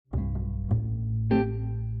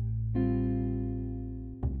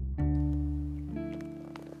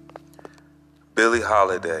Billie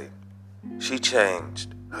Holiday. She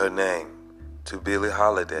changed her name to Billie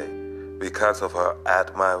Holiday because of her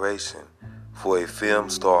admiration for a film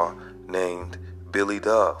star named Billy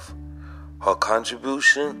Dove. Her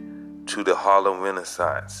contribution to the Harlem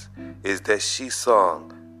Renaissance is that she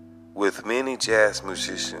sung with many jazz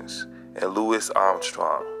musicians and Louis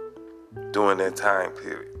Armstrong during that time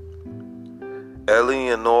period.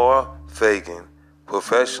 Eleanor Fagan,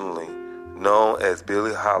 professionally known as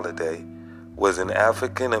Billie Holiday, was an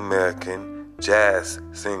African-American jazz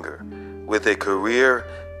singer with a career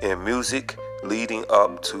in music leading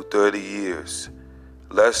up to 30 years.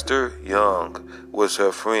 Lester Young was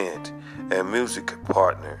her friend and music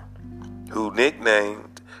partner, who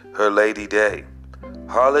nicknamed her Lady Day.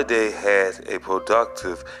 Holiday had a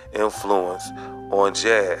productive influence on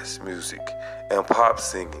jazz music and pop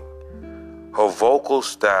singing. Her vocal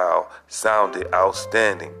style sounded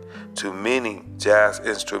outstanding to many jazz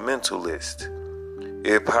instrumentalists.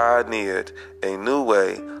 It pioneered a new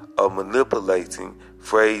way of manipulating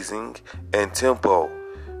phrasing and tempo.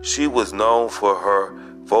 She was known for her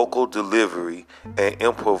vocal delivery and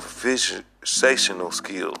improvisational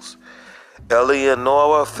skills.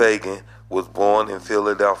 Eleanor Fagan was born in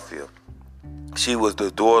Philadelphia. She was the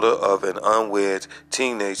daughter of an unwed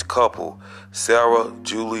teenage couple, Sarah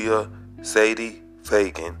Julia Sadie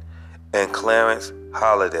Fagan and Clarence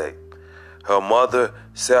Holiday. Her mother,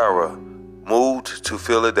 Sarah, moved to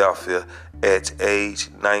Philadelphia at age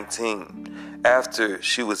 19 after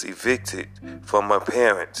she was evicted from her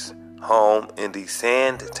parents' home in the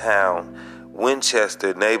Sandtown,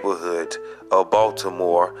 Winchester neighborhood of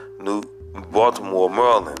Baltimore,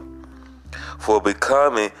 Maryland, for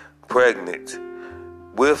becoming pregnant.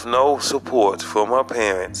 With no support from her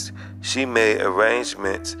parents, she made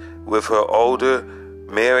arrangements with her older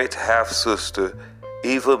married half-sister,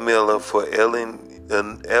 Eva Miller, for Eleanor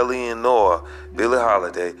Billie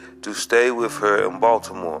Holiday to stay with her in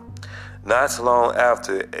Baltimore. Not long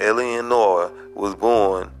after Eleanor was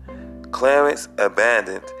born, Clarence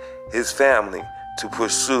abandoned his family to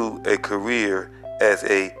pursue a career as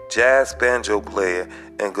a jazz banjo player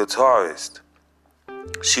and guitarist.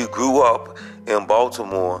 She grew up in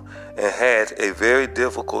Baltimore and had a very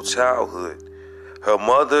difficult childhood. Her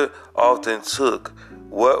mother often took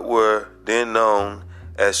what were then known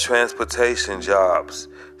as transportation jobs,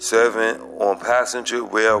 serving on passenger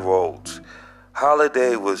railroads.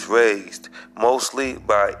 Holiday was raised mostly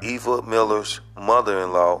by Eva Miller's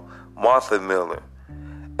mother-in-law, Martha Miller,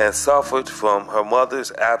 and suffered from her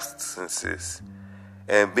mother's absences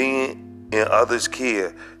and being in others'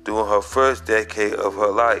 care during her first decade of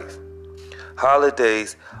her life.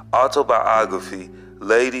 Holiday's autobiography,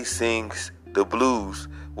 Lady Sings the Blues,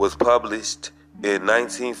 was published in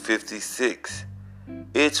 1956.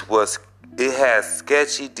 It has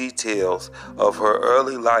sketchy details of her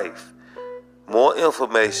early life. More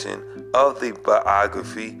information of the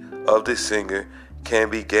biography of the singer can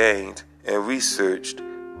be gained and researched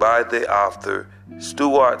by the author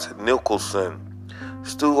Stuart Nicholson.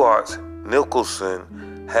 Stuart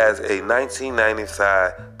Nicholson has a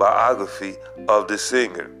 1995 biography of the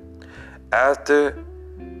singer. After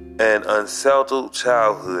an unsettled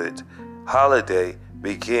childhood, Holiday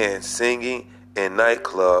began singing in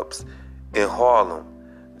nightclubs in Harlem.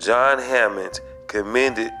 John Hammond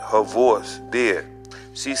commended her voice there.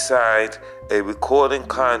 She signed a recording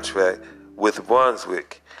contract with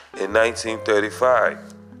Brunswick in 1935.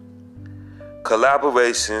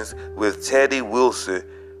 Collaborations with Teddy Wilson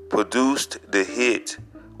produced the hit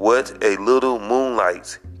What a Little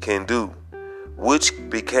Moonlight Can Do, which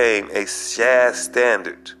became a jazz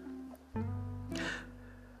standard.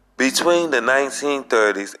 Between the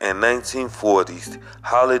 1930s and 1940s,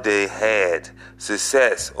 Holiday had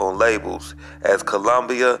success on labels as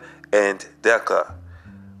Columbia and Decca.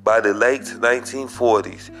 By the late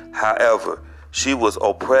 1940s, however, she was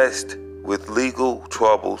oppressed with legal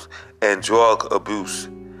troubles and drug abuse.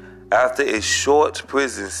 After a short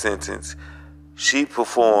prison sentence, she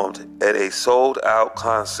performed at a sold-out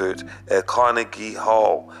concert at Carnegie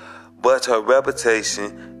Hall, but her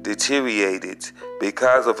reputation deteriorated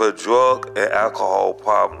because of her drug and alcohol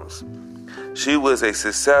problems. She was a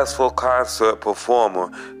successful concert performer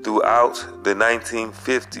throughout the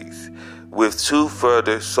 1950s, with 2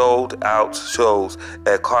 further sold-out shows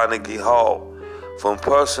at Carnegie Hall. From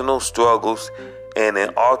personal struggles and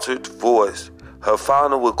an altered voice, her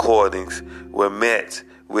final recordings were met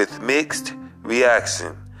with mixed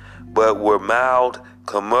reaction, but were mild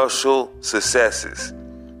commercial successes.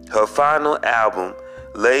 Her final album,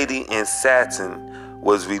 Lady in Satin,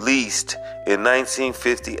 was released in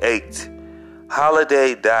 1958.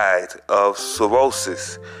 Holiday died of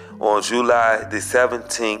cirrhosis on July the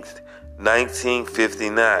 17th,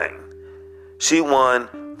 1959. She won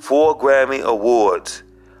 4 Grammy Awards.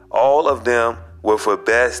 All of them were for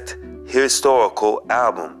Best Historical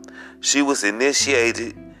Album. She was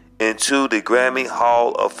initiated into the Grammy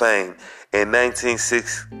Hall of Fame in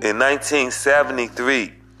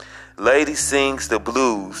 1973. Lady Sings the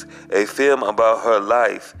Blues, a film about her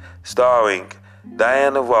life starring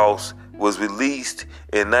Diana Ross, was released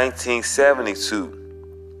in 1972.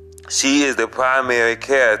 She is the primary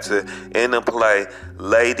character in the play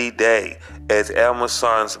Lady Day at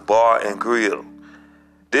Emerson's Bar and Grill.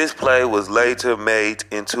 This play was later made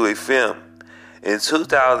into a film. In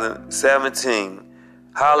 2017,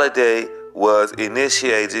 Holiday was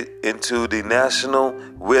initiated into the National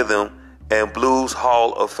Rhythm and Blues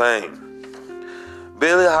Hall of Fame.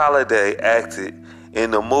 Billie Holiday acted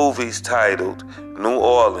in the movies titled New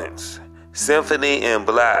Orleans, Symphony in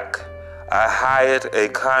Black, I Hired a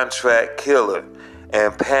Contract Killer,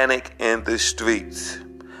 and Panic in the Streets.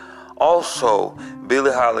 Also,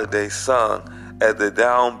 Billie Holiday sung at the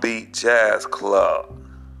Downbeat Jazz Club.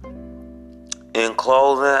 In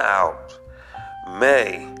closing out,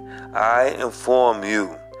 may I inform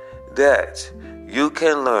you that you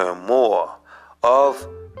can learn more of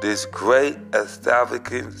this great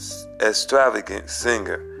extravagant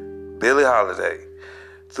singer, Billie Holiday,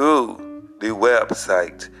 through the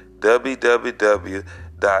website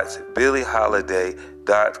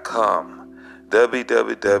www.billieholiday.com,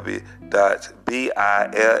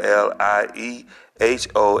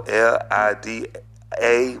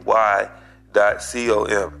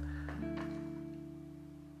 www.billieholiday.com.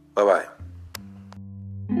 Bye-bye.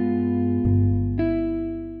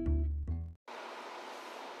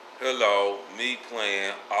 Hello, me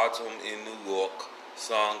playing Autumn in New York,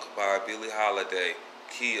 sung by Billie Holiday,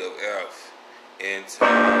 key of F, in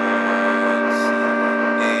times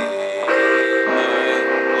in my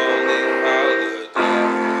lonely holiday.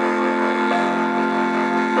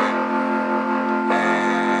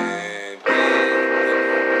 And big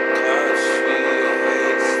country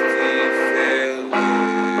hasty farewell.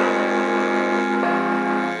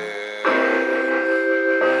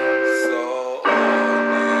 So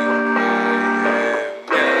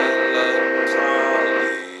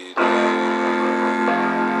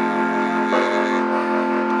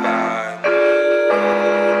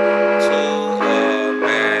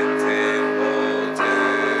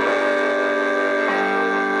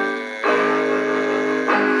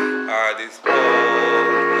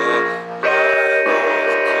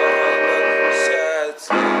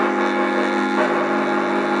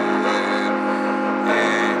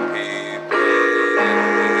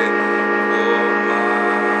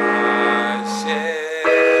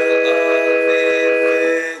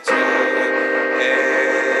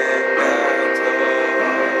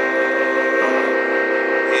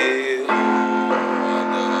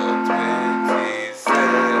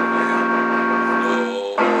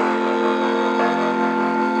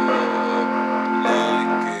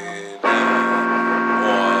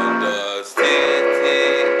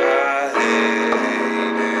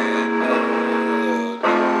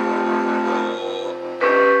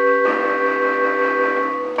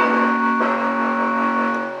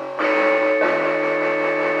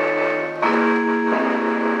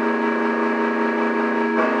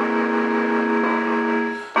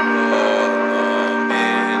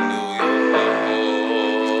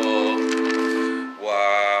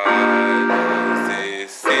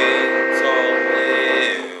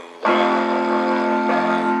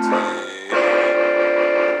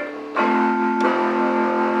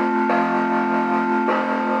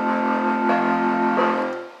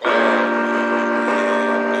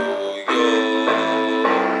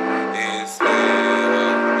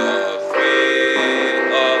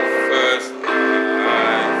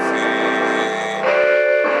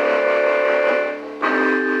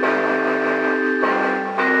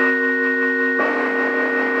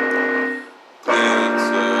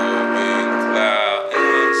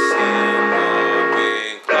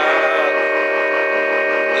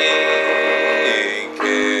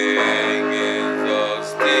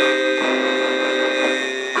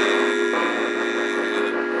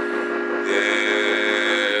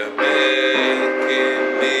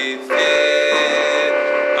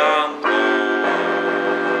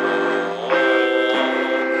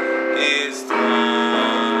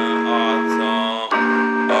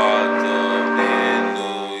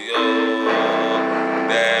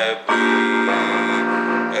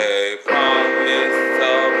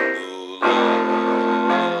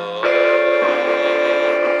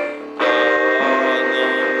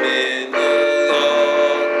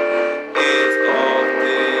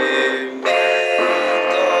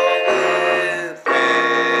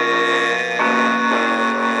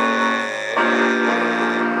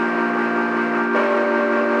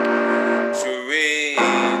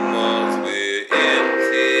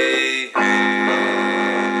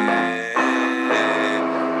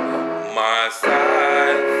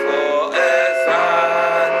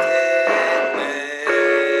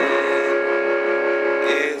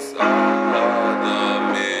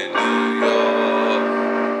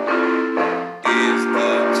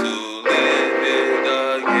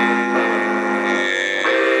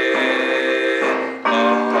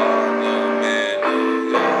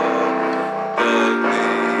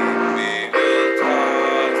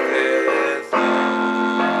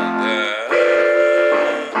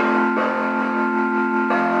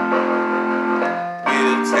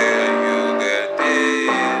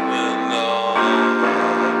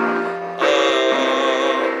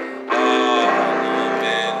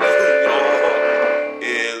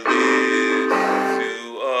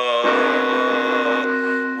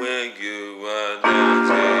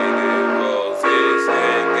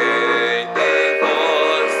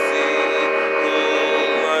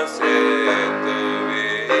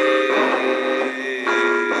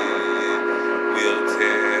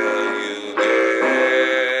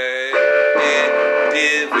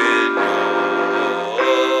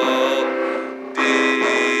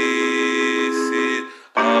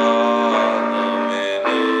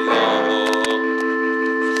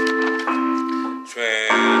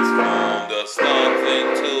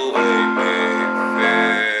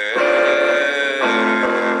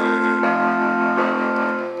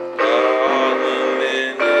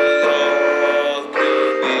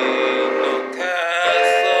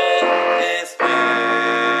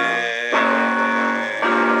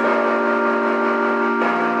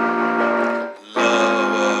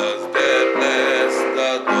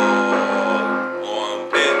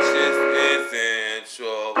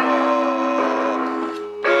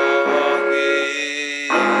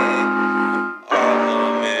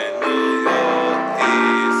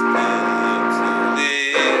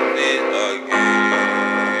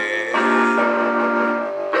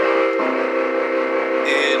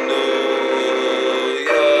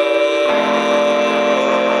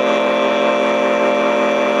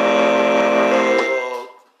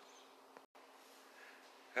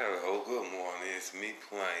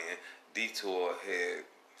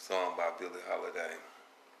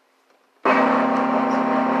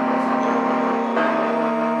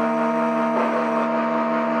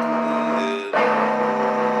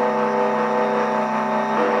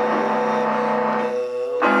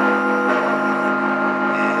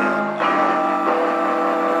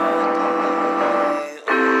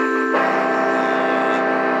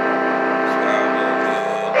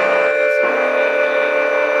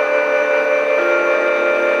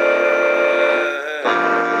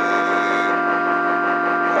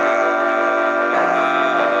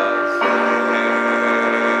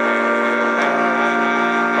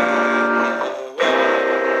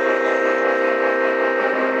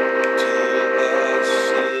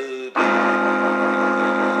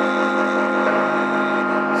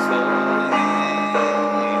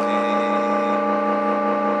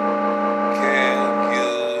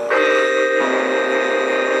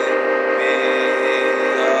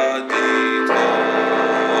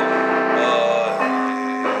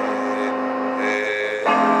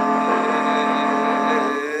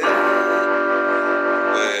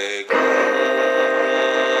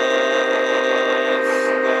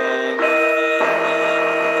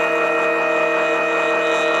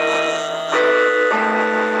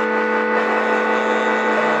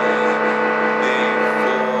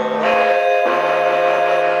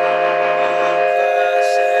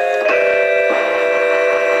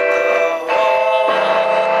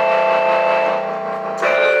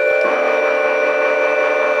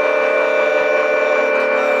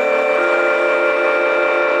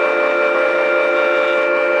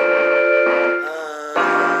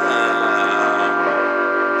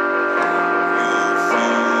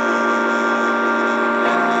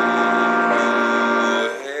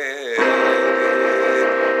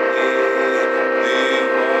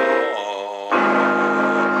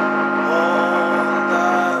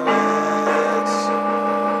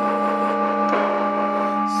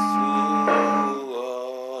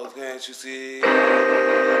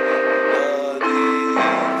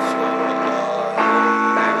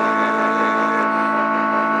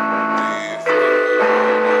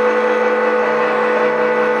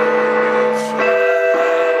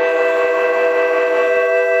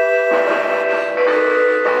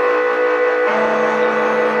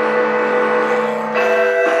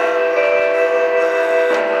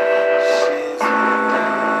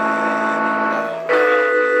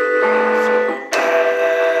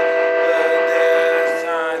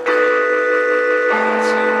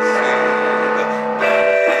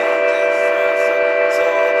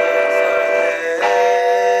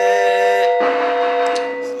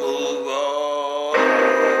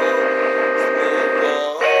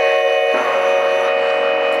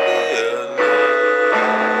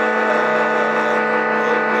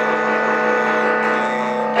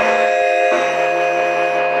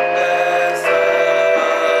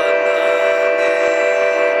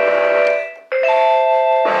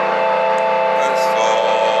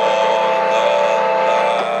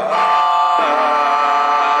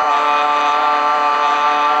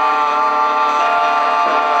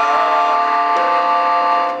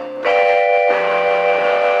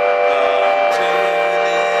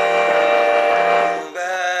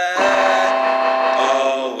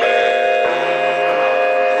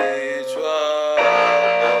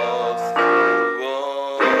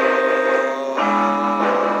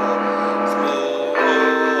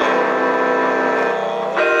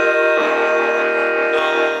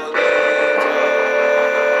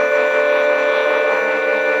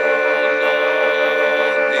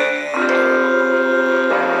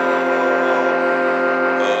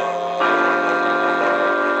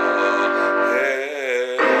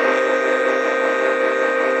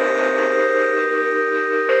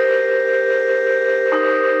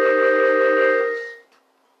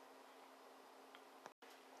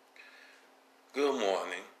Good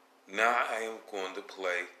morning. Now I am going to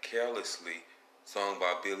play Carelessly, sung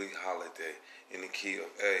by Billie Holiday in the key of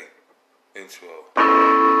A. Intro.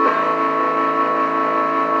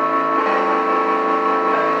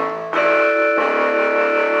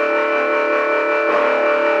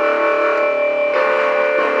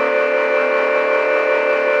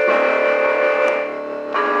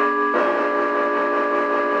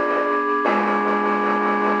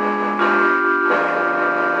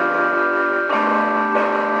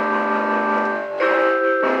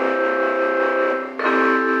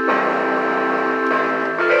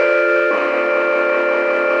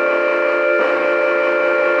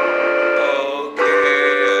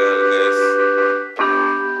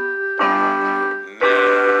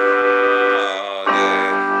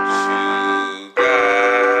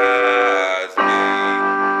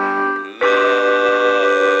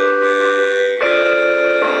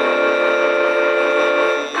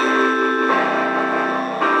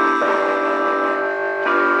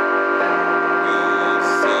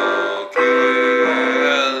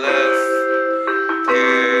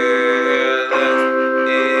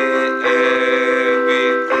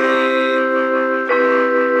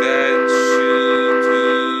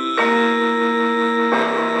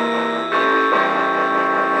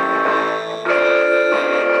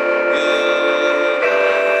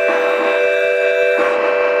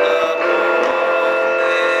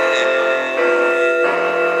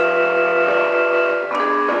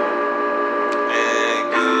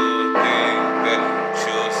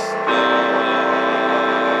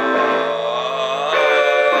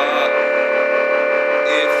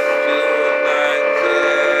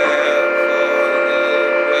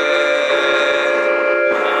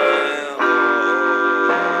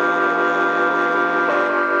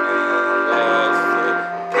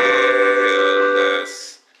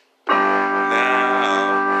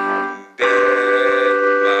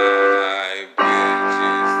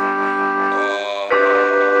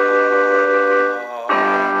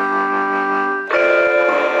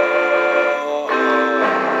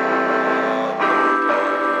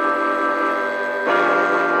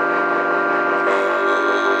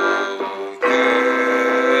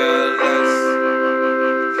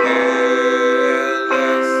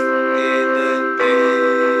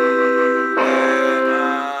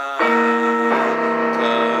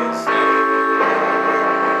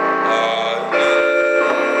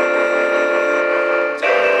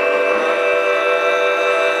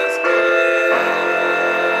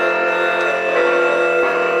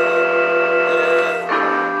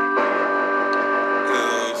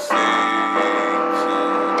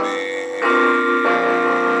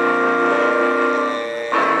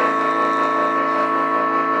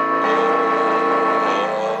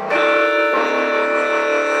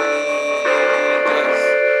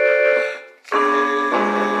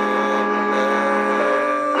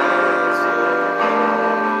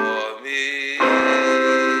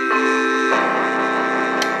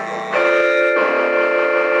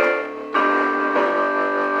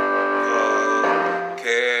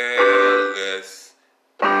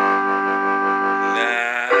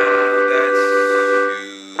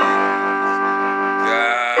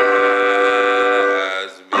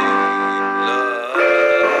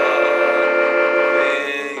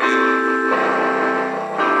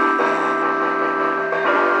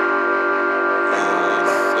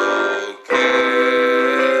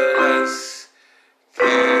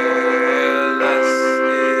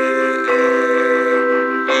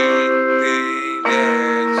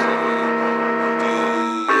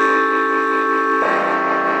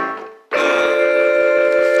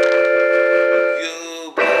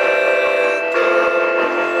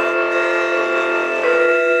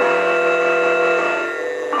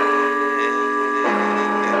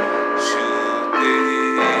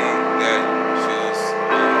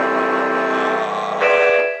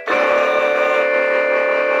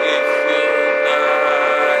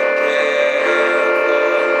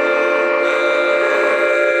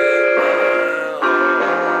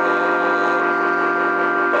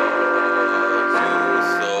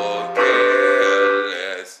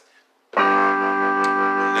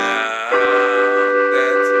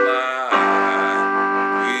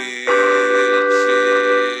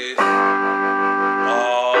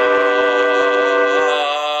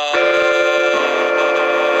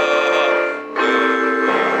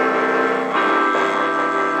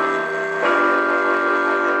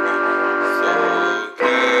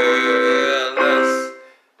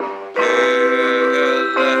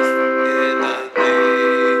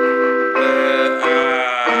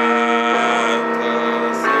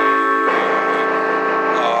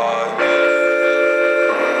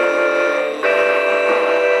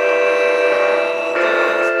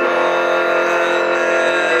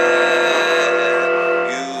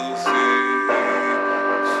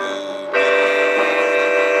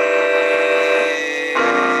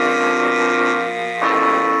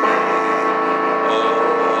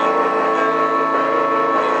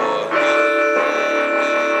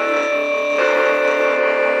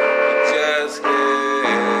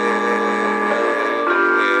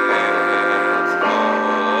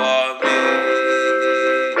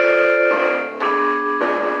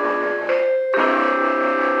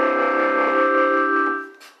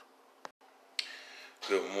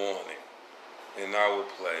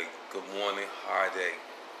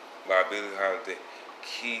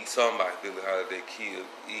 Billie Holiday killed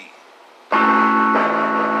E.